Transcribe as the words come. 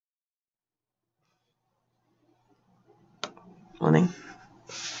morning.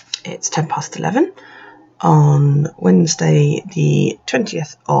 It's 11 on Wednesday the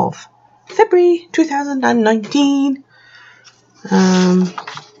 20th of February 2019.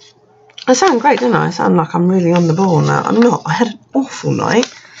 I sound great, don't I? I sound like I'm really on the ball now. I'm not. I had an awful night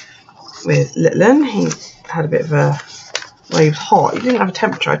with Littlin. He had a bit of a... Well, he was hot. He didn't have a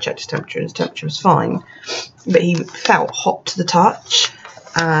temperature. I checked his temperature and his temperature was fine. But he felt hot to the touch.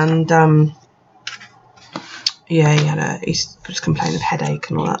 And, yeah, he was complaining of headache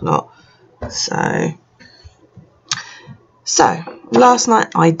and all that lot. So, last night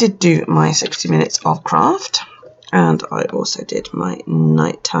I did do my 60 minutes of craft. And I also did my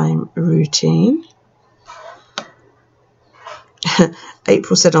nighttime routine.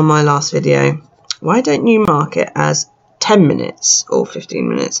 April said on my last video, why don't you mark it as 10 minutes or 15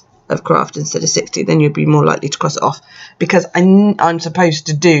 minutes of craft instead of 60? Then you'd be more likely to cross it off. Because I'm supposed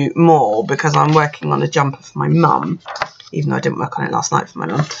to do more because I'm working on a jumper for my mum. Even though I didn't work on it last night for my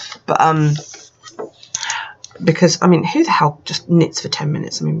mum. But, because, I mean, who the hell just knits for 10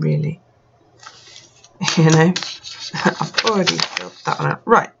 minutes? I mean, really. You know? I've already filled that one out.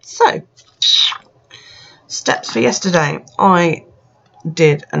 Right, so steps for yesterday. I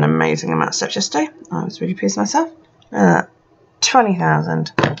did an amazing amount of steps yesterday. I was really pleased with myself.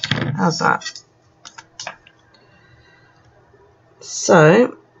 20,000. How's that?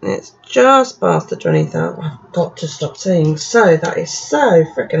 So it's just past the 20,000. I've got to stop saying so. That is so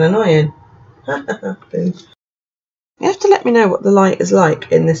freaking annoying. You have to let me know what the light is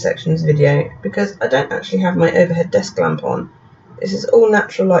like in this section's video, because I don't actually have my overhead desk lamp on. This is all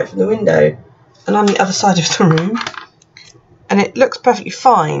natural light from the window, and I'm the other side of the room. And it looks perfectly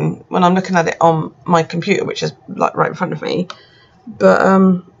fine when I'm looking at it on my computer, which is like right in front of me. But,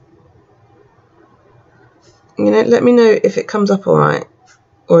 you know, let me know if it comes up alright,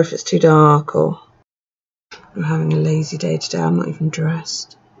 or if it's too dark, or I'm having a lazy day today. I'm not even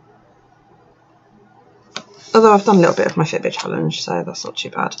dressed. Although I've done a little bit of my Fitbit challenge, so that's not too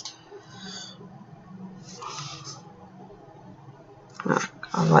bad.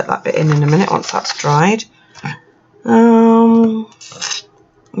 I'll write that bit in a minute once that's dried. Yeah,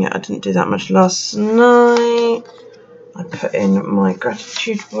 I didn't do that much last night. I put in my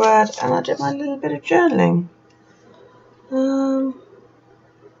gratitude word and I did my little bit of journaling. I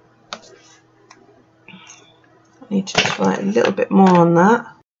need to just write a little bit more on that.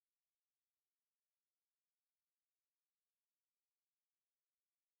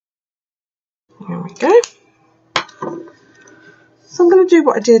 There we go. So I'm going to do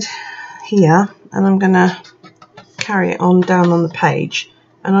what I did here, and I'm going to carry it on down on the page,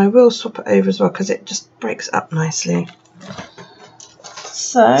 and I will swap it over as well because it just breaks up nicely.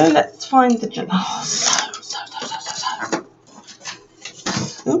 So let's find the journal. Oh,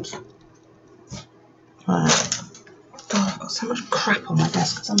 oops. Right. God, I've got so much crap on my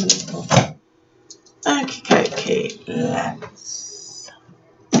desk. It's unbelievable. Okay, let's.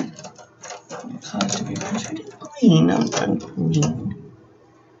 To be green. I'm going green.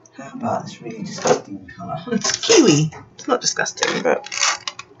 How about this really disgusting colour? It's kiwi. It's not disgusting, but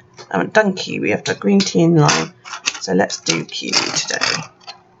I haven't done kiwi. I've done green tea and lime. So let's do kiwi today.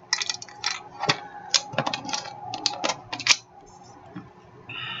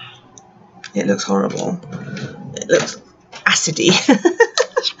 It looks horrible. It looks acidy.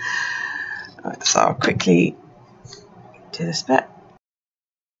 Right, so I'll quickly do this bit.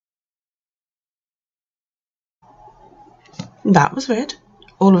 That was weird.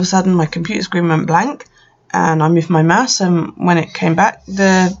 All of a sudden my computer screen went blank and I moved my mouse, and when it came back,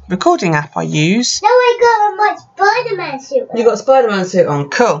 the recording app I use... No, I got my Spider-Man suit on. You got a Spider-Man suit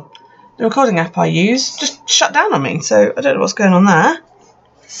on, cool. The recording app I use just shut down on me, so I don't know what's going on there.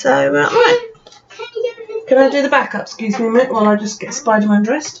 So, right. Can I do the backup? Excuse me a minute while I just get Spider-Man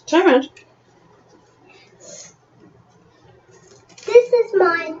dressed. Turn around. This is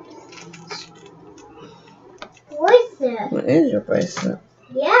my bracelet. What is your bracelet?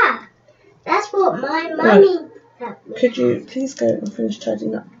 Yeah, that's what my mummy got me. Could you please go and finish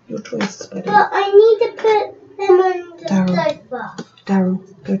tidying up your toys, Spider-Man? But I need to put them on the sofa. Daryl,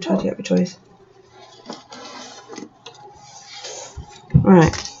 go tidy up your toys.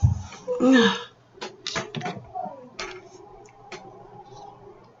 Right.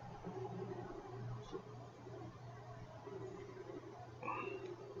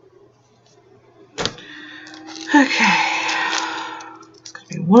 Okay. It's going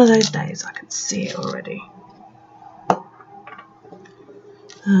to be one of those days. I can see it already. I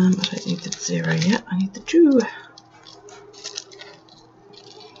don't need the 0 yet. I need the 2.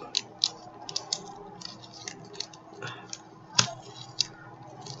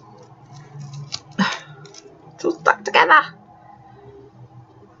 It's all stuck together.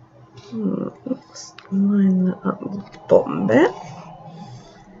 Let's line that up the bottom bit.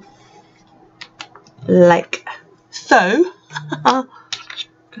 Like so.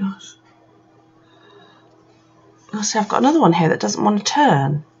 Gosh. Oh, see, I've got another one here that doesn't want to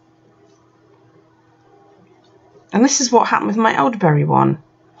turn. And this is what happened with my elderberry one.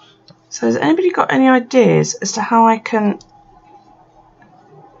 So has anybody got any ideas as to how I can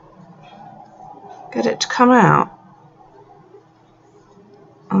get it to come out?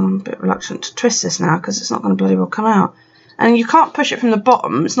 I'm a bit reluctant to twist this now because it's not going to bloody well come out. And you can't push it from the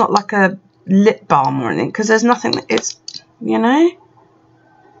bottom. It's not like a lip balm or anything because there's nothing that it's, you know.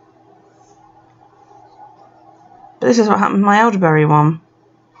 But this is what happened with my elderberry one.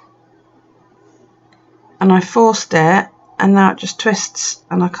 And I forced it and now it just twists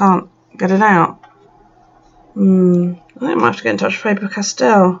and I can't get it out. I think I might have to get in touch with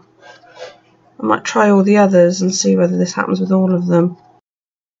Faber-Castell. I might try all the others and see whether this happens with all of them.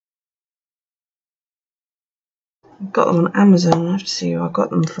 I've got them on Amazon. I have to see who I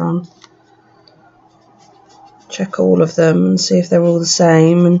got them from. Check all of them and see if they're all the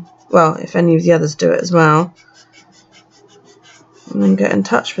same, and well, if any of the others do it as well, and then get in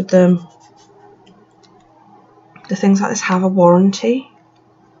touch with them. Do things like this have a warranty?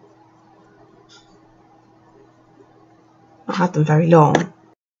 Not had them very long.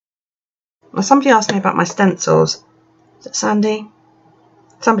 Well, somebody asked me about my stencils. Is it Sandy?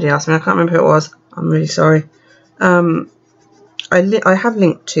 Somebody asked me. I can't remember who it was. I'm really sorry. I have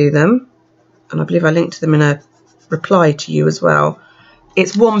linked to them, and I believe I linked to them in a reply to you as well.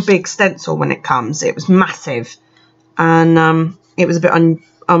 It's one big stencil when it comes. It was massive, and it was a bit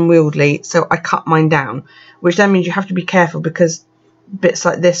unwieldy, so I cut mine down, which then means you have to be careful because bits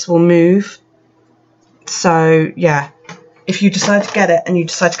like this will move. So yeah, if you decide to get it and you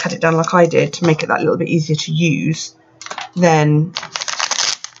decide to cut it down like I did to make it that little bit easier to use, then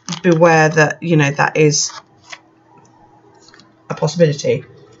beware that, you know, that is a possibility.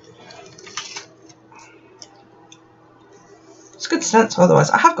 It's a good stencil otherwise.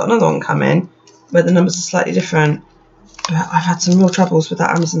 I have got another one coming where the numbers are slightly different, but I've had some real troubles with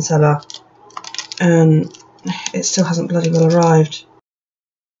that Amazon seller and it still hasn't bloody well arrived.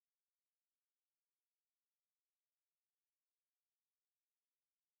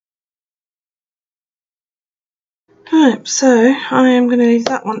 Right, so I am going to leave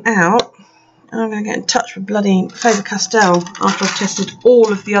that one out. And I'm going to get in touch with bloody Faber-Castell after I've tested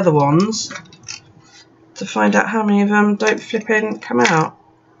all of the other ones to find out how many of them don't flip in come out.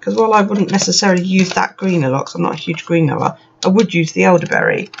 Because while I wouldn't necessarily use that green a lot, because I'm not a huge green lover, I would use the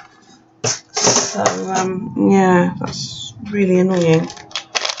elderberry. So, yeah, that's really annoying.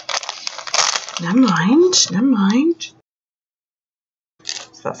 Never mind, never mind.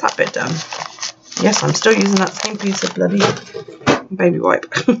 So that's that bit done. Yes, I'm still using that same piece of bloody baby wipe.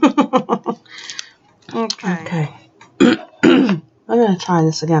 Okay. I'm going to try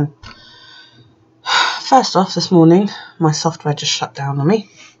this again. First off, this morning, my software just shut down on me.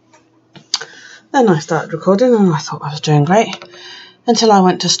 Then I started recording and I thought I was doing great. Until I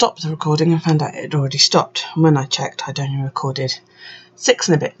went to stop the recording and found out it had already stopped. And when I checked, I'd only recorded 6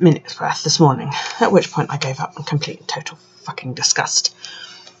 and a bit minutes worth this morning. At which point I gave up in complete and total fucking disgust.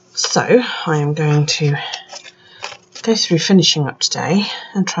 So, I am going to go through finishing up today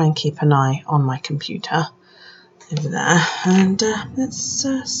and try and keep an eye on my computer over there. And let's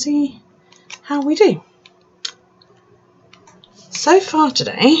see how we do. So far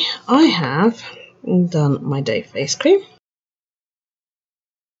today, I have done my day face cream.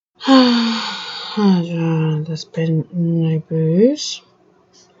 There's been no booze.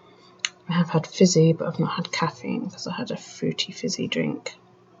 I have had fizzy, but I've not had caffeine because I had a fruity fizzy drink.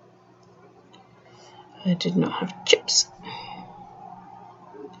 I did not have chips.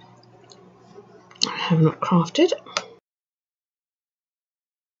 I have not crafted.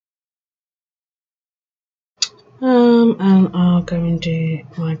 And I'll go and do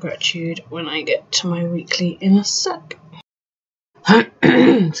my gratitude when I get to my weekly in a sec.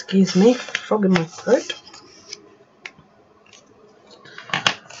 Excuse me, frog in my throat.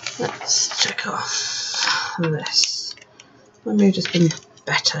 Let's check off this. My mood has been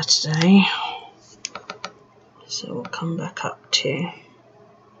better today, so we'll come back up to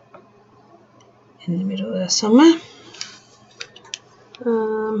in the middle there somewhere.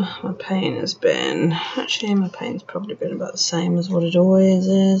 My pain has been, actually my pain's probably been about the same as what it always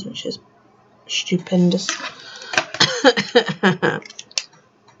is, which is stupendous.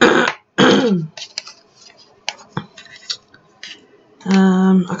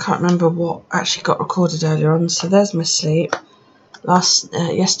 I can't remember what actually got recorded earlier on, so there's my sleep.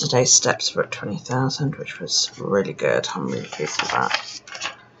 Yesterday's steps were at 20,000, which was really good. I'm really pleased with that.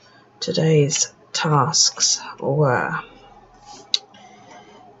 today's tasks were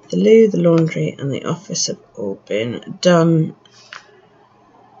the loo, the laundry and the office have all been done.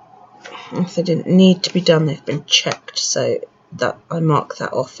 If they didn't need to be done, they've been checked, so that I mark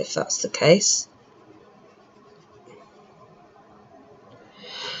that off if that's the case.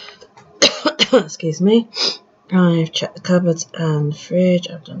 Excuse me. I've checked the cupboards and the fridge.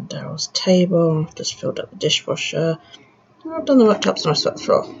 I've done Daryl's table. I've just filled up the dishwasher. I've done the worktops and I've swept the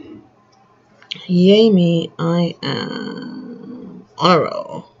floor. Yay me, I am on a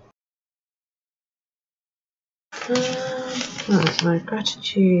roll. That's my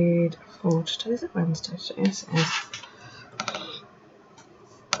gratitude for today. Is it Wednesday? Yes, it is.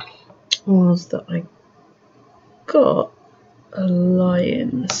 Was that I got a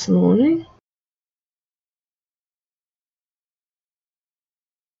lie-in this morning.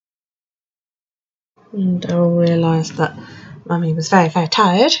 And Daryl realised that Mummy was very, very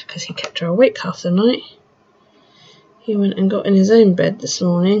tired because he kept her awake half the night. He went and got in his own bed this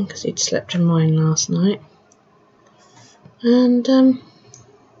morning because he'd slept in mine last night. And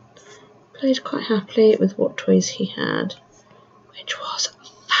played quite happily with what toys he had, which was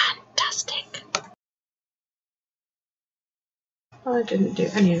fantastic. I didn't do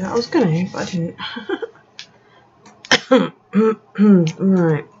any of that. I was going to, but I didn't.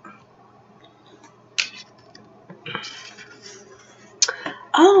 Right.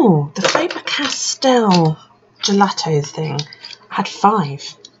 Oh, the Faber-Castell gelato thing had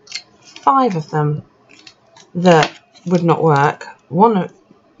five of them that would not work.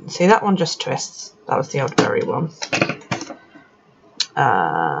 See, that one just twists. That was the elderberry one.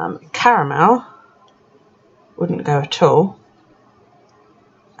 Caramel wouldn't go at all.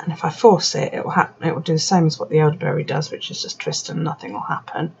 And if I force it, it will do the same as what the elderberry does, which is just twist and nothing will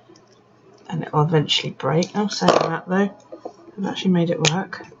happen. And it will eventually break. Oh, saying that though, I've actually made it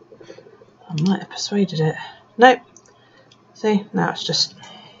work. I might have persuaded it. Nope. See, now it's just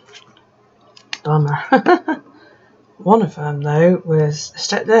bummer. One of them though was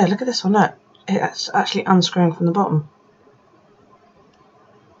there. Look at this one. Look, it's actually unscrewing from the bottom.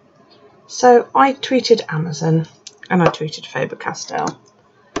 So I tweeted Amazon and I tweeted Faber-Castell,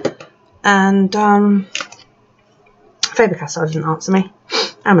 and Faber-Castell didn't answer me.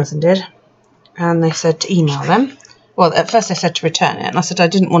 Amazon did, and they said to email them. Well, at first they said to return it, and I said I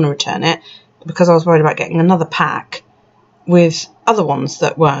didn't want to return it because I was worried about getting another pack with other ones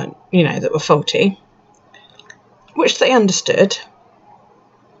that weren't, that were faulty, which they understood.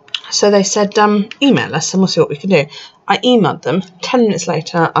 So they said, email us and we'll see what we can do. I emailed them. 10 minutes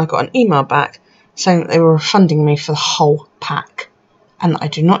later, I got an email back saying that they were refunding me for the whole pack and that I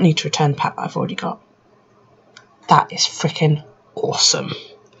do not need to return the pack that I've already got. That is freaking awesome.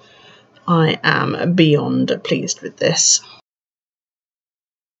 I am beyond pleased with this.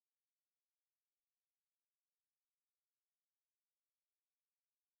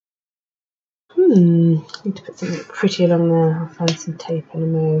 Need to put something pretty along there. I'll find some tape and a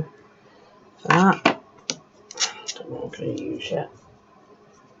mo for that. Don't know what I'm going to use yet.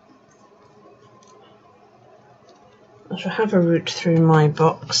 I shall have a route through my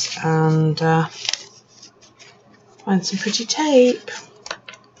box and find some pretty tape.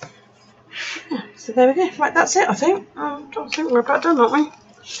 Yeah, so there we go. Right, that's it, I think. I think we're about done, aren't we?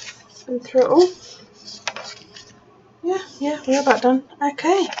 Been through it all. Yeah, we're about done.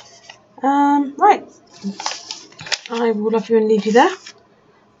 Okay. Right. I will love you and leave you there.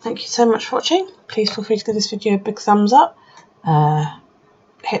 Thank you so much for watching. Please feel free to give this video a big thumbs up.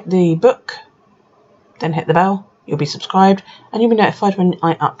 Hit the book, then hit the bell. You'll be subscribed and you'll be notified when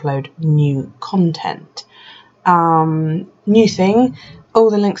I upload new content. New thing,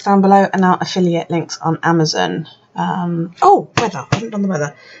 all the links down below are now affiliate links on Amazon. Oh, weather. I haven't done the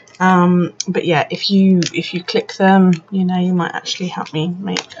weather. But yeah, if you click them, you might actually help me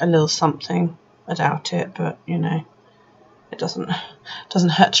make a little something. I doubt it, but it doesn't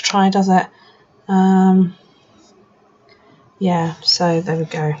hurt to try, does it? Yeah, so there we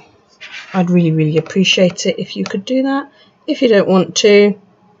go. I'd really, really appreciate it if you could do that. If you don't want to,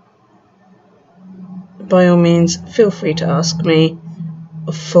 by all means, feel free to ask me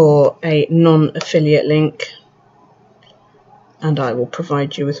for a non-affiliate link and I will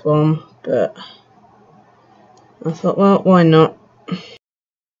provide you with one, but I thought, well, why not?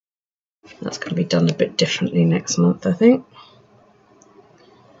 That's going to be done a bit differently next month, I think.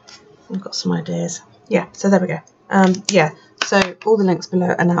 I've got some ideas. Yeah, so there we go. Yeah, so all the links below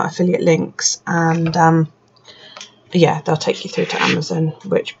are now affiliate links, and yeah, they'll take you through to Amazon,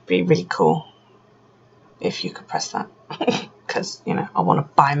 which would be really cool if you could press that, because I want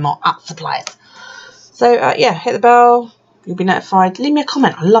to buy more art supplies. So yeah, hit the bell, You'll be notified. Leave me a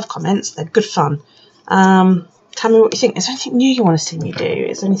comment. I love comments. They're good fun. Tell me what you think. Is there anything new you want to see me do?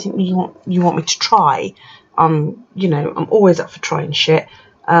 Is there anything you want me to try? You know, I'm always up for trying shit.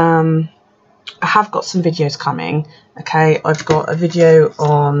 I have got some videos coming. Okay, I've got a video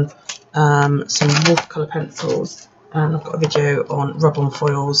on some watercolour pencils, and I've got a video on rub-on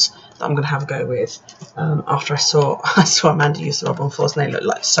foils that I'm going to have a go with. After I saw Amanda use the rub-on foils, and they look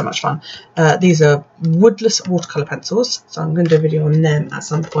like so much fun. These are woodless watercolour pencils, so I'm going to do a video on them at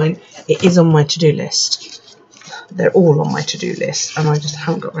some point. It is on my to-do list. They're all on my to-do list, and I just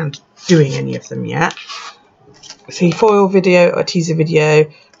haven't got around to doing any of them yet. See, foil video or teaser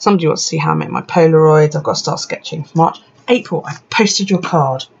video. Somebody wants to see how I make my Polaroids. I've got to start sketching for March. April, I posted your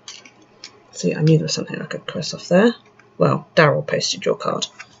card. See, I knew there was something I could cross off there. Well, Daryl posted your card.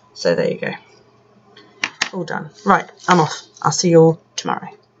 So there you go. All done. Right, I'm off. I'll see you all tomorrow.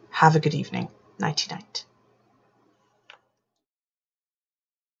 Have a good evening. Nighty night.